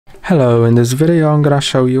Hello, in this video I'm gonna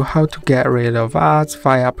show you how to get rid of ads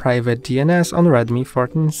via private DNS on Redmi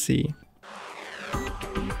 14C.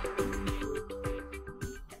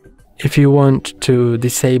 If you want to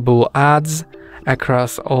disable ads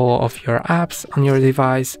across all of your apps on your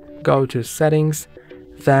device, go to Settings,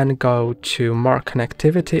 then go to More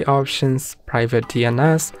Connectivity Options, Private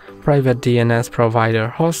DNS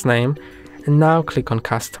Provider Hostname, and now click on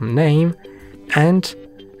Custom Name and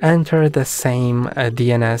enter the same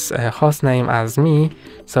DNS hostname as me,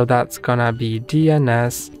 so that's gonna be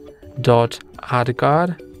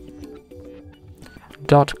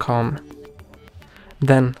dns.adguard.com.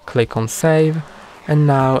 Then click on Save, and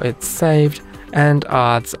now it's saved and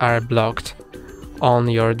ads are blocked on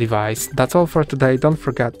your device. That's all for today. Don't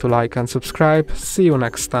forget to like and subscribe. See you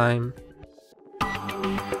next time.